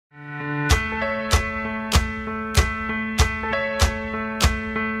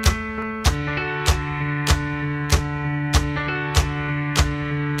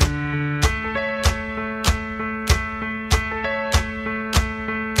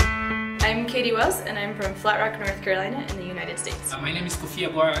Katie Wells, and I'm from Flat Rock, North Carolina in the United States. My name is Kofi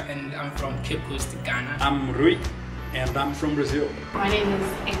Agora, and I'm from Cape Coast, Ghana. I'm Rui, and I'm from Brazil. My name is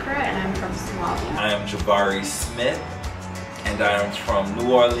Ikra, and I'm from Somalia. I am Jabari Smith, and I am from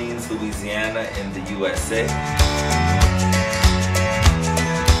New Orleans, Louisiana in the USA.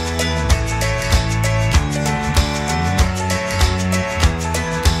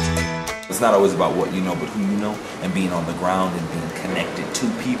 It's not always about what you know, but who you know, and being on the ground and being connected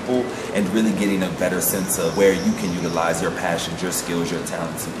to people and really getting a better sense of where you can utilize your passions, your skills, your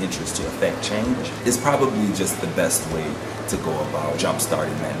talents, and interests to affect change is probably just the best way to go about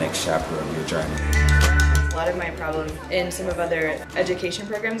jump-starting that next chapter of your journey. A lot of my problem in some of other education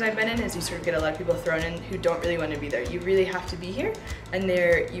programs I've been in is you sort of get a lot of people thrown in who don't really want to be there. You really have to be here, and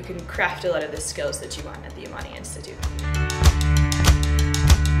there you can craft a lot of the skills that you want at the Imani Institute.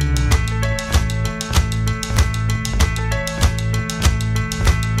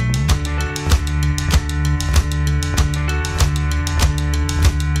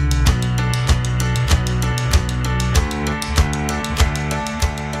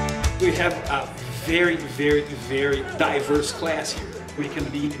 We have a very diverse class here. We can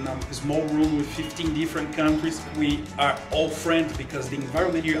be in a small room with 15 different countries. We are all friends because the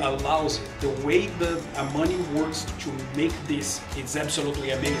environment here allows it. The way the money works to make this, it's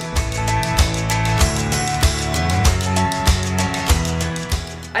absolutely amazing.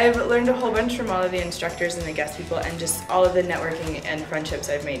 I've learned a whole bunch from all of the instructors and the guest people, and just all of the networking and friendships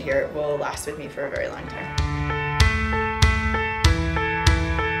I've made here will last with me for a very long time.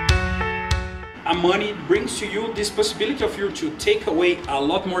 Imani brings to you this possibility of you to take away a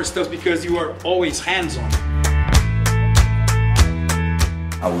lot more stuff because you are always hands-on.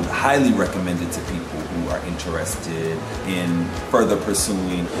 I would highly recommend it to people who are interested in further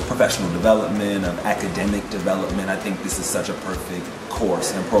pursuing professional development, of academic development. I think this is such a perfect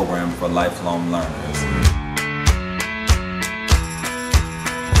course and program for lifelong learners.